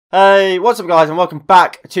Hey, what's up guys and welcome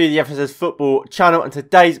back to the FSS Football channel and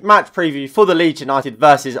today's match preview for the Leeds United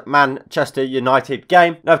versus Manchester United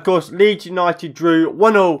game. Now of course Leeds United drew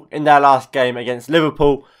 1-0 in their last game against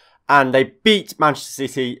Liverpool and they beat Manchester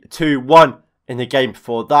City 2-1 in the game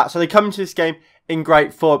before that. So they come into this game in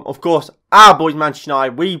great form. Of course our boys Manchester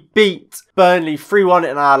United, we beat Burnley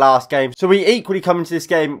 3-1 in our last game. So we equally come into this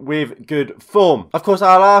game with good form. Of course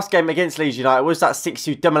our last game against Leeds United was that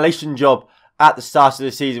 6-2 demolition job at the start of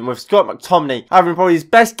the season, with Scott McTominay having probably his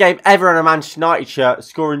best game ever in a Manchester United shirt,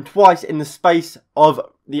 scoring twice in the space of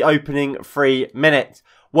the opening 3 minutes.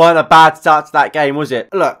 Weren't a bad start to that game, was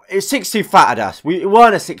it? Look, it 6-2 flattered us. We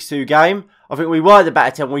weren't a 6-2 game. I think we were the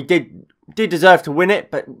better team. We did deserve to win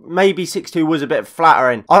it, but maybe 6-2 was a bit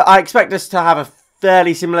flattering. I expect us to have a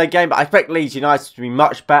fairly similar game, but I expect Leeds United to be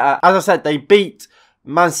much better. As I said, they beat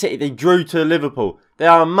Man City. They drew to Liverpool. They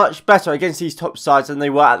are much better against these top sides than they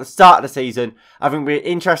were at the start of the season. I think it'll be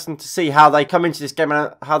interesting to see how they come into this game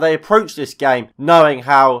and how they approach this game, knowing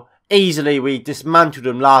how easily we dismantled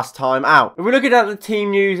them last time out. If we're looking at the team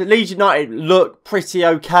news, Leeds United look pretty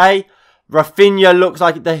okay. Rafinha looks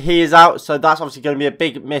like he is out, so that's obviously going to be a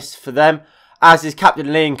big miss for them, as is captain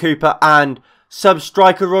Liam Cooper and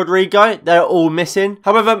sub-striker Rodrigo. They're all missing.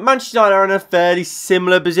 However, Manchester United are in a fairly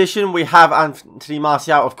similar position. We have Anthony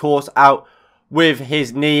Martial, of course, out with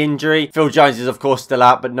his knee injury. Phil Jones is of course still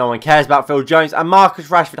out, but no one cares about Phil Jones. And Marcus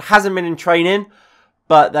Rashford hasn't been in training,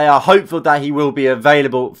 but they are hopeful that he will be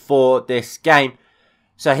available for this game.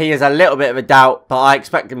 So he is a little bit of a doubt, but I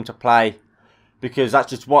expect him to play because that's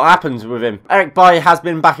just what happens with him. Eric Bailly has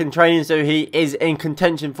been back in training, so he is in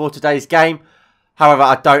contention for today's game. However,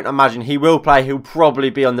 I don't imagine he will play. He'll probably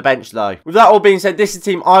be on the bench though. With that all being said, this is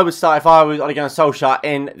the team I would start if I was Ole Gunnar Solskjaer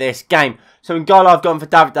in this game. So in goal, I've gone for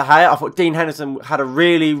David De Gea. I thought Dean Henderson had a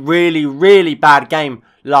really bad game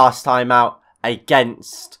last time out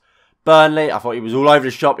against Burnley. I thought he was all over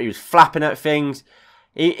the shop. He was flapping at things.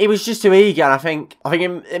 He was just too eager, and I think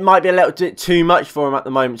it might be a little bit too much for him at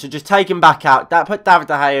the moment. So just take him back out. That put David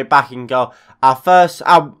De Gea back in goal.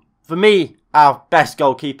 For me, our best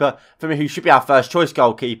goalkeeper, for me, who should be our first choice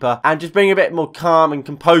goalkeeper, and just bring a bit more calm and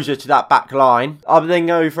composure to that back line. I'll then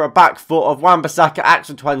go for a back four of Wan-Bissaka,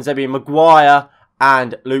 Axel Tuanzebe, Maguire,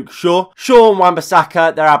 and Luke Shaw. Shaw and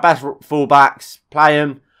Wan-Bissaka, they're our best fullbacks. Play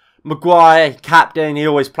them. Maguire, captain, he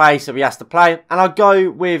always plays, so he has to play. And I'll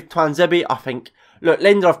go with Tuanzebe. I think, look,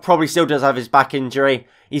 Lindelof probably still does have his back injury.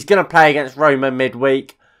 He's going to play against Roma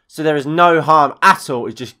midweek, so there is no harm at all.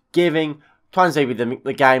 It's just giving Tuanzebe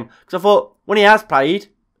the game, because I thought when he has played,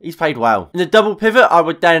 he's played well. In the double pivot, I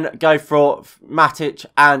would then go for Matic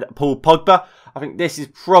and Paul Pogba. I think this is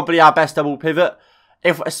probably our best double pivot,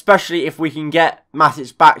 especially if we can get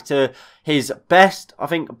Matic back to his best. I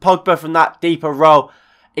think Pogba from that deeper role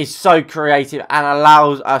is so creative and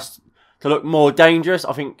allows us to look more dangerous.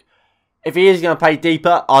 I think if he is going to play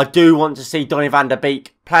deeper, I do want to see Donny van der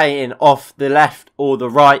Beek playing off the left or the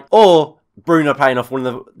right, or Bruno playing off one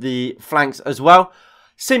of the flanks as well.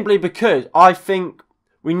 Simply because I think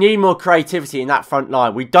we need more creativity in that front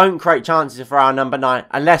line. We don't create chances for our number 9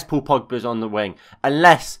 unless Paul Pogba's on the wing.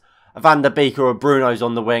 Unless Van der Beek or Bruno's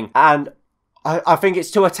on the wing. And I think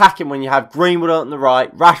it's too attacking when you have Greenwood on the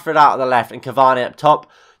right, Rashford out on the left and Cavani up top.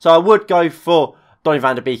 So I would go for Donny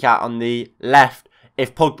van der Beek out on the left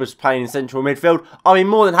if Pogba's playing in central midfield. I'd be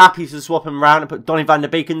more than happy to swap him around and put Donny van der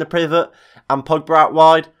Beek in the pivot and Pogba out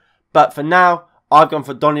wide. But for now, I've gone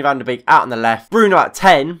for Donny van der Beek out on the left, Bruno at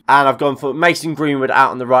 10, and I've gone for Mason Greenwood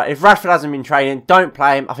out on the right. If Rashford hasn't been training, don't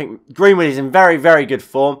play him. I think Greenwood is in very good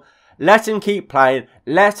form. Let him keep playing.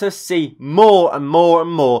 Let us see more and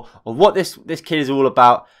more of what this kid is all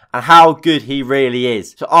about and how good he really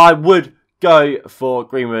is. So I would go for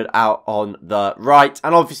Greenwood out on the right.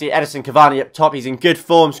 And obviously Edison Cavani up top. He's in good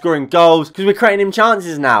form, scoring goals, because we're creating him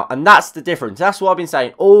chances now. And that's the difference. That's what I've been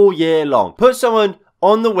saying all year long. Put someone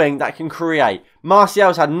on the wing that can create.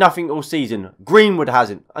 Martial's had nothing all season. Greenwood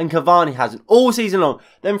hasn't. And Cavani hasn't. All season long.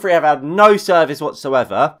 Them three have had no service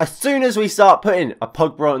whatsoever. As soon as we start putting a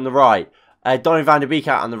Pogba on the right, Donny van der Beek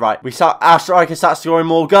out on the right, our strikers start scoring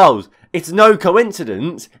more goals. It's no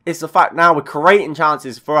coincidence. It's the fact now we're creating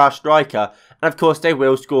chances for our striker. And of course they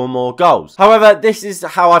will score more goals. However, this is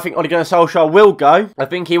how I think Ole Gunnar Solskjaer will go. I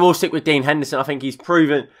think he will stick with Dean Henderson. I think he's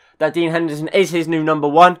proven that Dean Henderson is his new number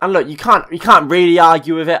 1. And look, you can't really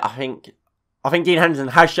argue with it. I think Dean Henderson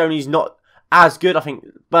has shown he's not as good. I think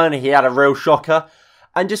Burnley, he had a real shocker.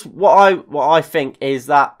 And just what I think is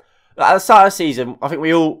that at the start of the season, I think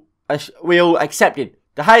we all accepted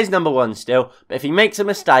De Gea's number 1 still. But if he makes a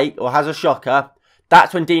mistake or has a shocker,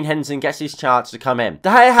 that's when Dean Henderson gets his chance to come in. De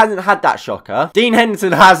Gea hasn't had that shocker. Dean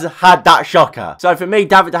Henderson has had that shocker. So for me,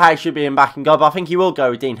 David De Gea should be in back and goal, but I think he will go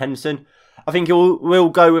with Dean Henderson. I think he will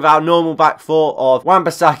go with our normal back four of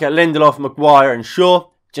Wan-Bissaka, Lindelof, Maguire and Shaw.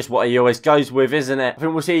 Just what he always goes with, isn't it? I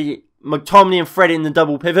think we'll see McTominay and Fred in the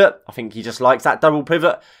double pivot. I think he just likes that double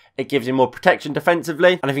pivot. It gives him more protection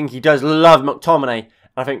defensively. And I think he does love McTominay.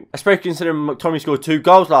 I think, especially considering McTominay scored 2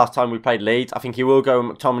 goals last time we played Leeds, I think he will go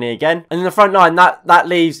with McTominay again. And in the front line, that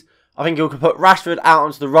leaves, I think he'll put Rashford out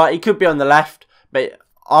onto the right. He could be on the left, but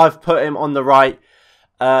I've put him on the right.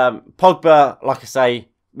 Pogba, like I say,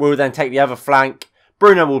 will then take the other flank.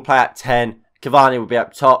 Bruno will play at 10. Cavani will be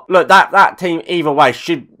up top. Look, that team either way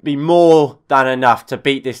should be more than enough to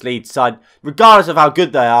beat this Leeds side. Regardless of how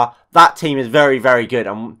good they are, that team is very, very good.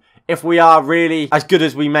 And if we are really as good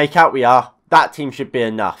as we make out we are, that team should be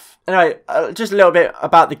enough. Anyway, just a little bit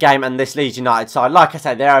about the game and this Leeds United side. Like I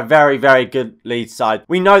said, they're a very, very good Leeds side.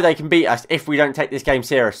 We know they can beat us if we don't take this game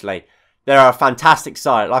seriously. They're a fantastic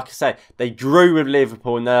side. Like I say, they drew with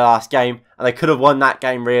Liverpool in their last game, and they could have won that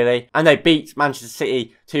game, really. And they beat Manchester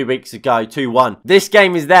City 2 weeks ago, 2-1. This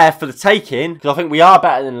game is there for the taking, because I think we are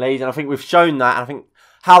better than Leeds, and I think we've shown that. And I think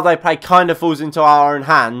how they play kind of falls into our own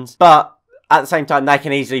hands, but at the same time, they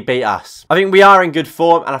can easily beat us. I think we are in good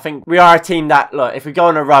form, and I think we are a team that, look, if we go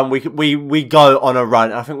on a run, we go on a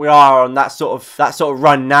run. And I think we are on that sort of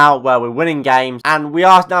run now, where we're winning games, and we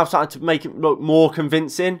are now starting to make it look more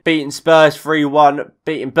convincing. Beating Spurs 3-1,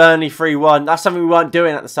 beating Burnley 3-1. That's something we weren't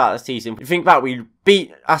doing at the start of the season. If you think about it, we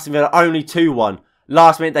beat Aston Villa only 2-1.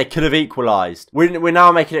 Last minute, they could have equalised. We're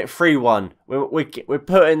now making it 3-1. We're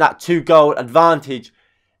putting that 2-goal advantage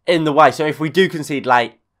in the way. So if we do concede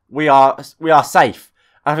late, we are safe.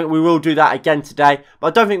 I think we will do that again today, but I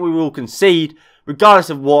don't think we will concede, regardless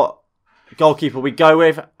of what goalkeeper we go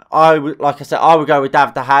with. Like I said, I would go with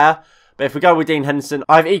David De Gea, but if we go with Dean Henderson,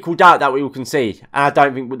 I have equal doubt that we will concede, and I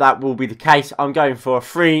don't think that will be the case. I'm going for a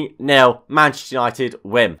 3-0 Manchester United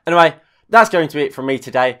win. Anyway, that's going to be it from me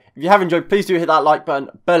today. If you have enjoyed, please do hit that like button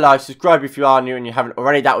below. Subscribe if you are new and you haven't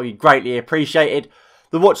already. That would be greatly appreciated.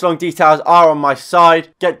 The watch-along details are on my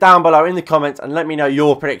side. Get down below in the comments and let me know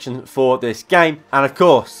your predictions for this game. And of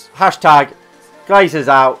course, hashtag Glazers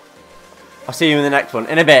out. I'll see you in the next one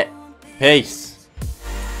in a bit. Peace.